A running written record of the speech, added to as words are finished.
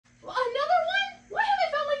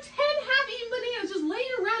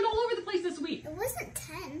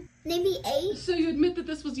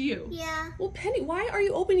this was you. Yeah. Well, Penny, why are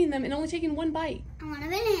you opening them and only taking one bite? I want a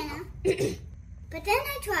banana. But then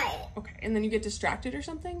I try it. Okay, and then you get distracted or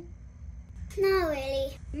something? Not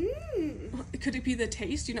really. Mmm. Could it be the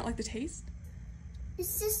taste? Do you not like the taste?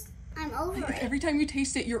 It's just, I'm over If it. every time you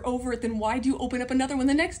taste it, you're over it, then why do you open up another one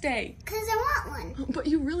the next day? Because I want one. But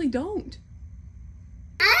you really don't.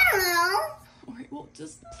 I don't know. All right, well,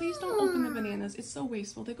 just please don't open the bananas. It's so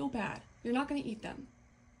wasteful. They go bad. You're not going to eat them.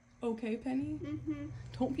 Okay, Penny? Mm-hmm.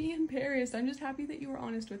 Don't be embarrassed. I'm just happy that you were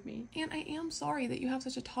honest with me. And I am sorry that you have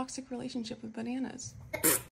such a toxic relationship with bananas.